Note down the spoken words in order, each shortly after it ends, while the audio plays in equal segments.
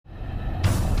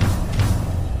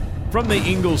From the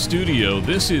Ingalls studio,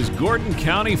 this is Gordon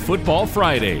County Football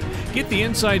Friday. Get the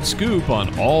inside scoop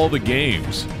on all the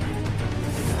games.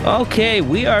 Okay,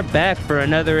 we are back for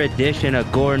another edition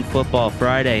of Gordon Football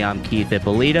Friday. I'm Keith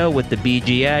Ippolito with the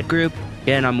BG Ad Group.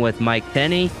 Again, I'm with Mike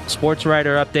Tenney, sports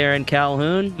writer up there in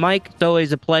Calhoun. Mike, it's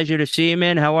always a pleasure to see you,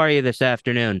 man. How are you this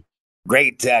afternoon?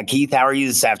 Great, Keith. How are you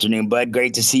this afternoon, bud?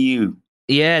 Great to see you.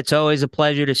 Yeah, it's always a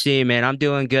pleasure to see you, man. I'm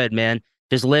doing good, man.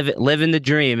 Just living the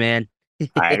dream, man.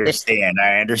 I understand.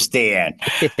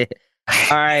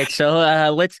 All right,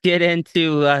 so let's get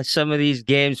into some of these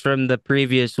games from the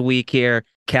previous week here.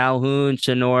 Calhoun,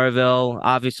 Sonoraville,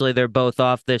 obviously they're both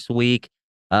off this week.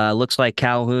 Looks like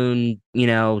Calhoun,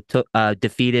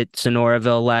 defeated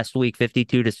Sonoraville last week,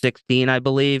 52-16, I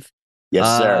believe. Yes,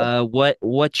 sir.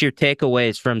 What's your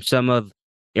takeaways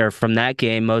from that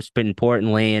game, most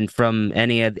importantly, and from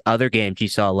any of the other games you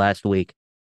saw last week?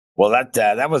 Well,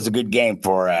 that was a good game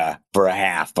for a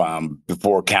half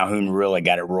before Calhoun really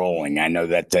got it rolling. I know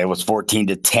that it was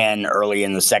 14-10 early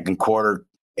in the second quarter,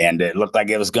 and it looked like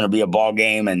it was going to be a ball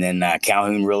game. And then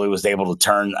Calhoun really was able to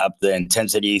turn up the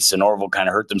intensity. Sonoraville kind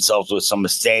of hurt themselves with some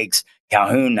mistakes.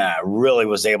 Calhoun really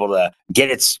was able to get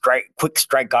its quick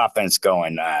strike offense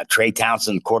going. Trey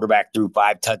Townsend, quarterback, threw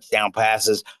 5 touchdown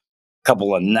passes.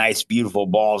 Couple of nice, beautiful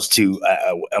balls to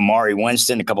Amari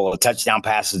Winston, a couple of touchdown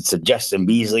passes to Justin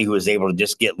Beasley, who was able to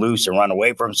just get loose and run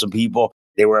away from some people.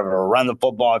 They were able to run the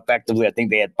football effectively. I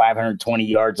think they had 520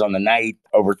 yards on the night,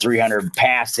 over 300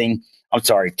 passing.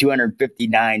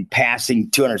 259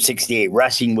 passing, 268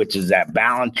 rushing, which is that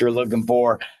balance you're looking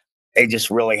for. They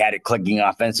just really had it clicking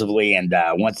offensively, and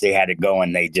once they had it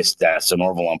going, they just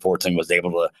Sonoraville, unfortunately,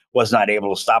 was not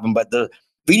able to stop them. But the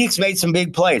Phoenix made some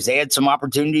big plays. They had some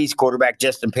opportunities. Quarterback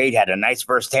Justin Pate had a nice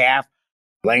first half.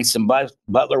 Langston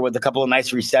Butler with a couple of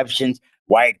nice receptions.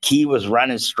 Wyatt Key was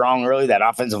running strong early. That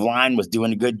offensive line was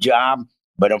doing a good job.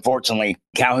 But unfortunately,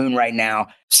 Calhoun right now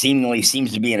seemingly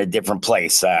seems to be in a different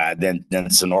place than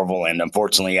Sonoraville. And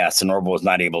unfortunately, Sonoraville was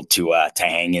not able to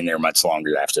hang in there much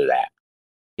longer after that.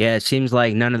 Yeah, it seems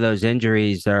like none of those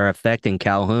injuries are affecting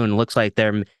Calhoun. Looks like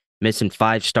they're missing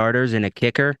 5 starters and a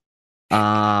kicker.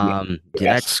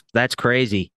 Yes. That's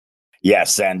crazy.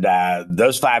 Yes, and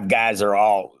those 5 guys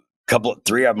are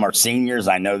 3 of them are seniors.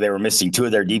 I know they were missing 2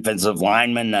 of their defensive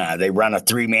linemen. They run a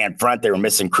 3-man front. They were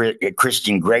missing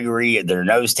Christian Gregory, their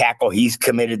nose tackle. He's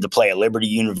committed to play at Liberty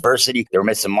University. They were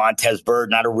missing Montez Bird,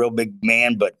 not a real big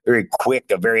man, but very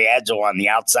quick, very agile on the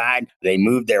outside. They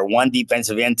moved their one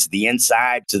defensive end to the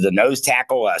inside to the nose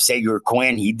tackle, Sager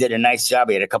Quinn. He did a nice job.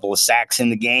 He had a couple of sacks in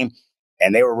the game.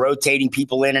 And they were rotating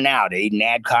people in and out. Aiden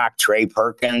Adcock, Trey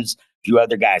Perkins, a few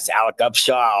other guys. Alec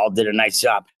Upshaw all did a nice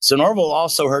job. Sonoraville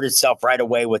also hurt itself right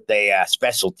away with a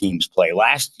special teams play.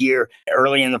 Last year,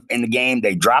 early in the game,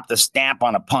 they dropped the snap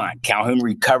on a punt. Calhoun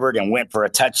recovered and went for a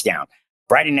touchdown.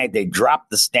 Friday night, they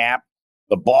dropped the snap.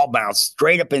 The ball bounced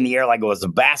straight up in the air like it was a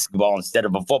basketball instead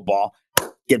of a football.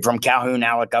 Kid from Calhoun,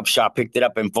 Alec Upshaw, picked it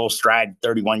up in full stride,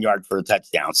 31 yards for a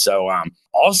touchdown. So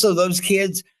also those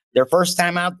kids, their first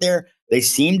time out there, they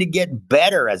seemed to get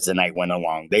better as the night went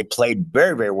along. They played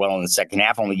very, very well in the second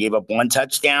half, only gave up 1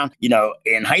 touchdown.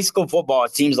 In high school football,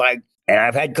 it seems like, and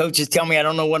I've had coaches tell me I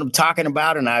don't know what I'm talking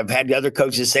about, and I've had other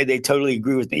coaches say they totally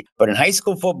agree with me. But in high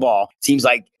school football, it seems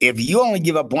like if you only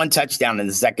give up 1 touchdown in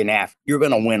the second half, you're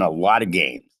going to win a lot of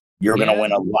games. You're going to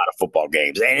win a lot of football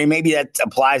games. And maybe that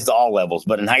applies to all levels,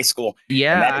 but in high school.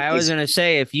 Yeah, I was going to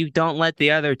say, if you don't let the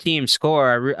other team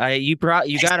score, you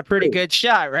got a pretty good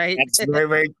shot, right? That's very,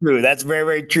 very true. That's very,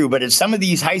 very true. But in some of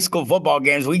these high school football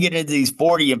games, we get into these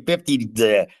 40 and 50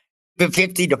 to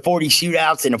 40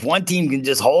 shootouts. And if one team can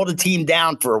just hold a team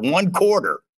down for 1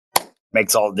 quarter,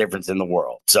 makes all the difference in the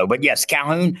world. So, but yes,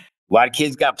 Calhoun, a lot of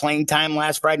kids got playing time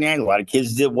last Friday night. A lot of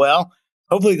kids did well.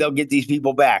 Hopefully they'll get these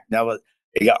people back. Now,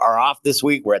 they are off this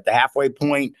week. We're at the halfway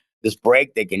point. This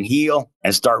break, they can heal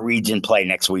and start region play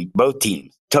next week. Both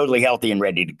teams totally healthy and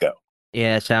ready to go.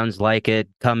 Yeah, sounds like it.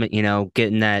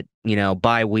 Getting that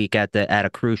bye week at a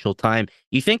crucial time.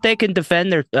 You think they can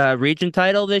defend their region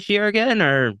title this year again,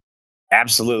 or?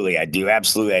 Absolutely, I do.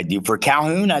 Absolutely, I do. For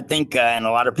Calhoun, I think, and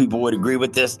a lot of people would agree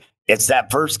with this. It's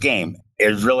that first game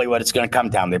is really what it's going to come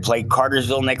down. They play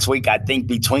Cartersville next week. I think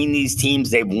between these teams,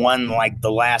 they've won like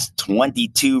the last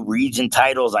 22 region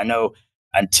titles. I know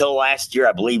until last year,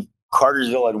 I believe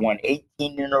Cartersville had won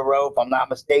 18 in a row, if I'm not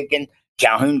mistaken.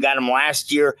 Calhoun got them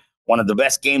last year. One of the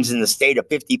best games in the state, a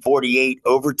 50-48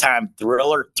 overtime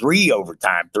thriller, 3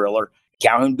 overtime thriller.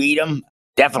 Calhoun beat them.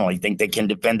 Definitely think they can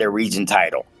defend their region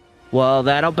title. Well,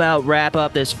 that'll about wrap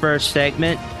up this first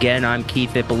segment. Again, I'm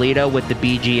Keith Ippolito with the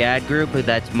BG Ad Group.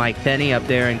 That's Mike Tenney up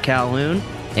there in Calhoun.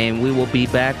 And we will be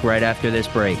back right after this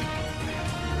break.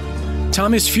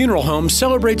 Thomas Funeral Home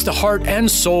celebrates the heart and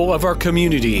soul of our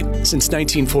community. Since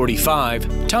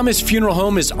 1945, Thomas Funeral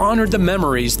Home has honored the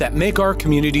memories that make our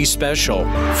community special.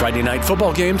 Friday night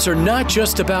football games are not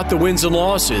just about the wins and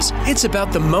losses. It's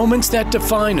about the moments that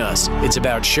define us. It's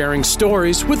about sharing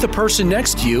stories with the person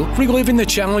next to you, reliving the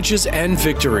challenges and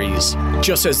victories.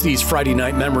 Just as these Friday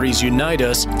night memories unite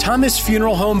us, Thomas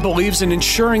Funeral Home believes in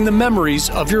ensuring the memories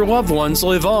of your loved ones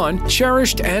live on,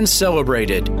 cherished and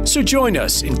celebrated. So join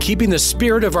us in keeping the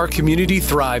spirit of our community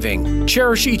thriving.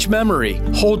 Cherish each memory,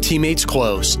 hold teammates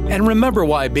close, and remember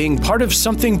why being part of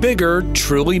something bigger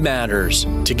truly matters.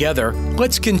 Together,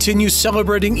 let's continue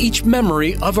celebrating each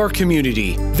memory of our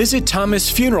community. Visit Thomas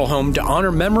Funeral Home to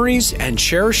honor memories and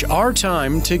cherish our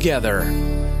time together.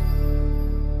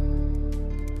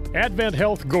 Advent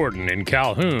Health Gordon in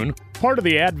Calhoun, part of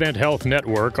the Advent Health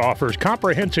Network, offers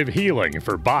comprehensive healing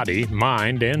for body,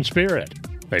 mind, and spirit.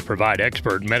 They provide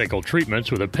expert medical treatments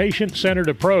with a patient-centered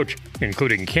approach,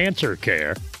 including cancer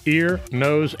care, ear,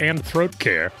 nose, and throat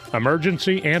care,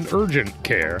 emergency and urgent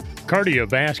care,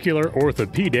 cardiovascular,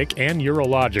 orthopedic, and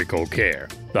urological care.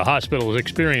 The hospital's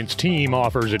experienced team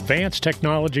offers advanced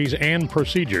technologies and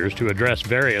procedures to address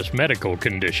various medical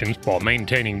conditions while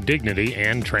maintaining dignity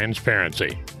and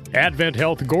transparency. Advent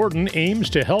Health Gordon aims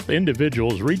to help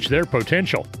individuals reach their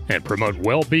potential and promote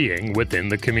well-being within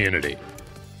the community.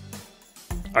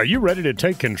 Are you ready to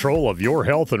take control of your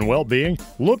health and well-being?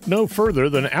 Look no further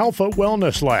than Alpha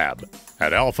Wellness Lab.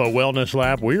 At Alpha Wellness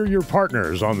Lab, we're your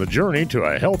partners on the journey to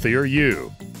a healthier you.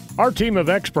 Our team of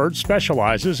experts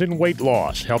specializes in weight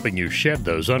loss, helping you shed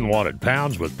those unwanted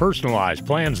pounds with personalized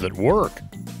plans that work.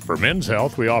 For men's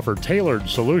health, we offer tailored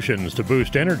solutions to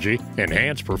boost energy,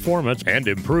 enhance performance, and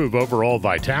improve overall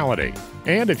vitality.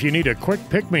 And if you need a quick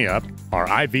pick-me-up, our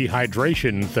IV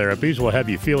hydration therapies will have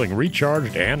you feeling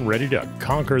recharged and ready to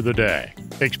conquer the day.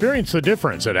 Experience the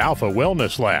difference at Alpha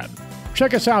Wellness Lab.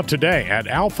 Check us out today at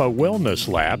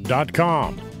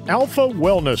alphawellnesslab.com. Alpha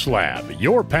Wellness Lab,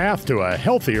 your path to a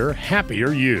healthier,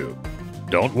 happier you.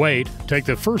 Don't wait. Take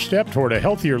the first step toward a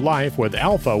healthier life with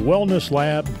Alpha Wellness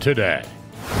Lab today.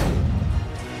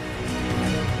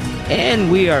 And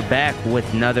we are back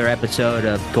with another episode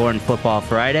of Gordon Football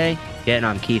Friday. Again,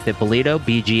 I'm Keith Ippolito,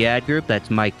 BG Ad Group.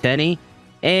 That's Mike Tenney.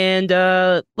 And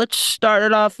let's start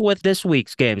it off with this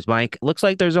week's games, Mike. Looks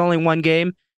like there's only one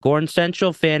game. Gordon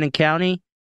Central, Fannin County.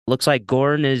 Looks like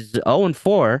Gordon is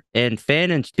 0-4 and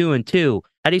Fannin's 2-2.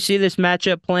 How do you see this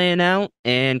matchup playing out?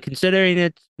 And considering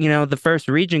it's, the first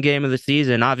region game of the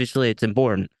season, obviously it's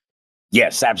important.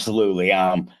 Yes, absolutely.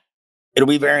 It'll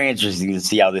be very interesting to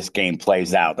see how this game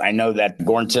plays out. I know that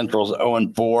Gordon Central's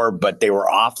 0-4, but they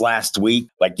were off last week.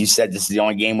 Like you said, this is the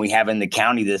only game we have in the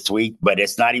county this week, but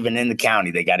it's not even in the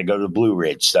county. They got to go to Blue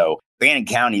Ridge. So Fannin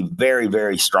County, very,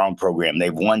 very strong program.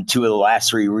 They've won 2 of the last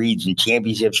 3 region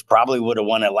championships. Probably would have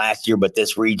won it last year, but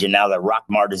this region, now that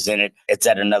Rockmart is in it, it's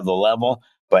at another level.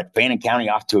 But Fannin County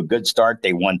off to a good start.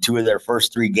 They won 2 of their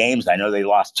first 3 games. I know they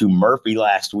lost to Murphy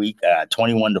last week,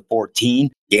 21-14.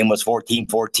 Game was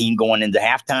 14-14 going into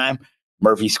halftime.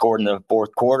 Murphy scored in the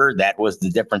fourth quarter. That was the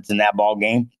difference in that ball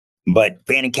game. But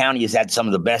Fannin County has had some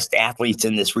of the best athletes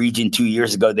in this region. 2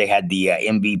 years ago, they had the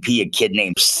MVP, a kid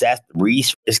named Seth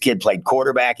Reese. This kid played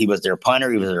quarterback. He was their punter.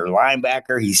 He was their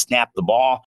linebacker. He snapped the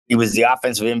ball. He was the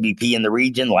offensive MVP in the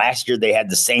region. Last year, they had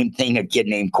the same thing, a kid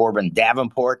named Corbin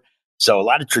Davenport. So a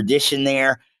lot of tradition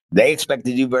there. They expect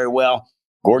to do very well.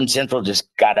 Gordon Central just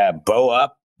got to bow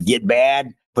up, get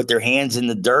bad, put their hands in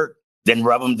the dirt, then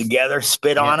rub them together,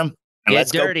 spit on them, and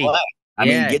let's dirty. go play. I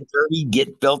mean, get dirty,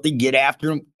 get filthy, get after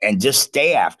them, and just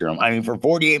stay after them. I mean, for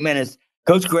 48 minutes,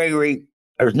 Coach Gregory,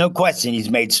 there's no question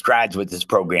he's made strides with this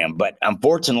program. But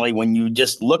unfortunately, when you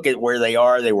just look at where they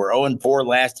are, they were 0-4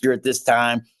 last year at this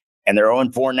time, and they're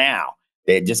 0-4 now.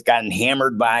 They had just gotten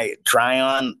hammered by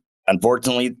Tryon.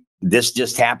 Unfortunately, this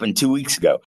just happened 2 weeks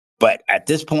ago. But at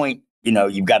this point,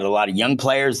 you've got a lot of young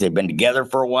players. They've been together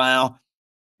for a while.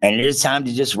 And it is time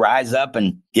to just rise up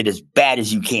and get as bad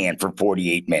as you can for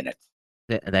 48 minutes.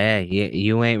 Hey,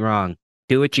 you ain't wrong.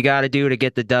 Do what you got to do to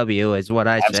get the W is what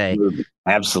I say.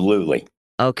 Absolutely.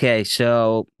 Okay,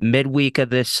 so midweek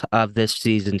of this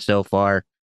season so far, are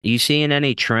you seeing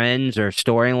any trends or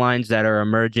storylines that are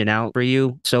emerging out for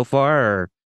you so far? Or?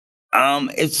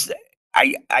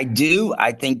 I do.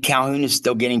 I think Calhoun is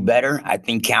still getting better. I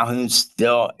think Calhoun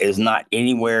still is not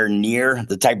anywhere near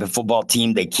the type of football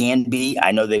team they can be.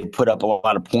 I know they've put up a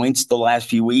lot of points the last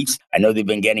few weeks. I know they've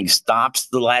been getting stops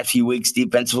the last few weeks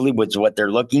defensively, which is what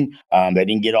they're looking. They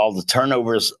didn't get all the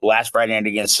turnovers last Friday night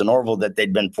against Sonorville that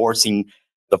they'd been forcing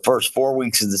the first 4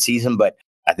 weeks of the season, but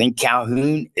I think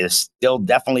Calhoun is still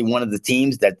definitely one of the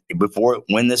teams that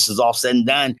when this is all said and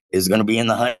done, is going to be in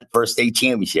the hunt for a state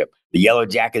championship. The Yellow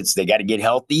Jackets, they got to get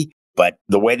healthy, but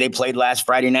the way they played last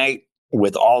Friday night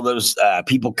with all those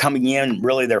people coming in,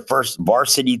 really their first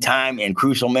varsity time in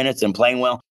crucial minutes and playing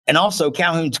well. And also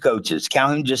Calhoun's coaches.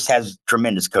 Calhoun just has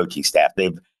tremendous coaching staff.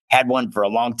 They've had one for a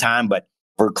long time, but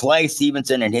for Clay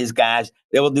Stevenson and his guys,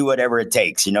 they will do whatever it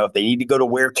takes. If they need to go to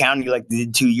Ware County like they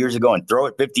did 2 years ago and throw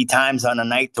it 50 times on a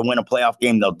night to win a playoff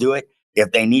game, they'll do it.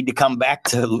 If they need to come back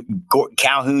to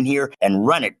Calhoun here and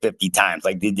run it 50 times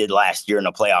like they did last year in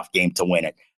a playoff game to win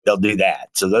it, they'll do that.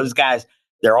 So those guys,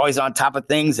 they're always on top of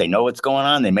things. They know what's going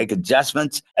on. They make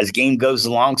adjustments as game goes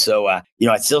along. So, I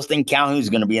still think Calhoun's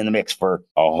going to be in the mix for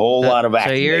a whole lot of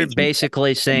action. So you're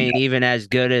basically saying even as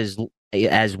good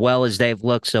as well as they've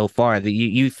looked so far,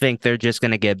 you think they're just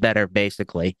going to get better,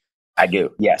 basically. I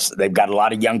do. Yes. They've got a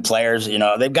lot of young players.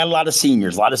 They've got a lot of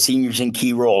seniors in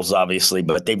key roles, obviously,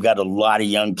 but they've got a lot of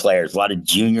young players, a lot of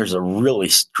juniors, a really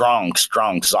strong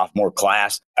sophomore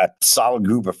class, a solid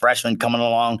group of freshmen coming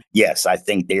along. Yes, I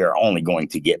think they are only going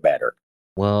to get better.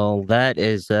 Well, that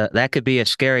could be a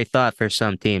scary thought for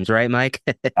some teams, right, Mike?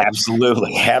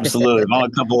 Absolutely. I'm on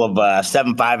a couple of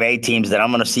 7-5A teams that I'm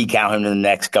going to see Calhoun in the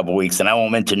next couple of weeks, and I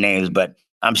won't mention names, but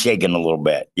I'm shaking a little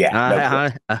bit.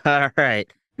 Yeah. All right.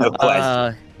 No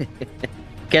question.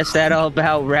 Guess that'll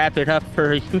about wrap it up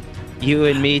for you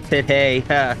and me today.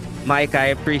 Mike, I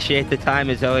appreciate the time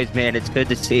as always, man. It's good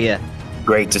to see you.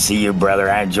 Great to see you,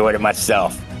 brother. I enjoyed it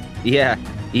myself. Yeah,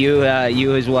 you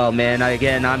as well, man.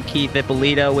 Again, I'm Keith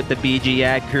Ippolito with the BG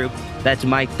Ad Group. That's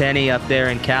Mike Tenney up there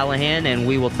in Calhoun, and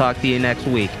we will talk to you next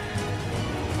week.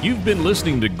 You've been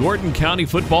listening to Gordon County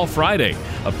Football Friday,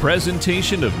 a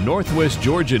presentation of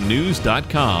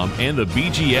NorthwestGeorgiaNews.com and the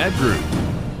BG Ad Group.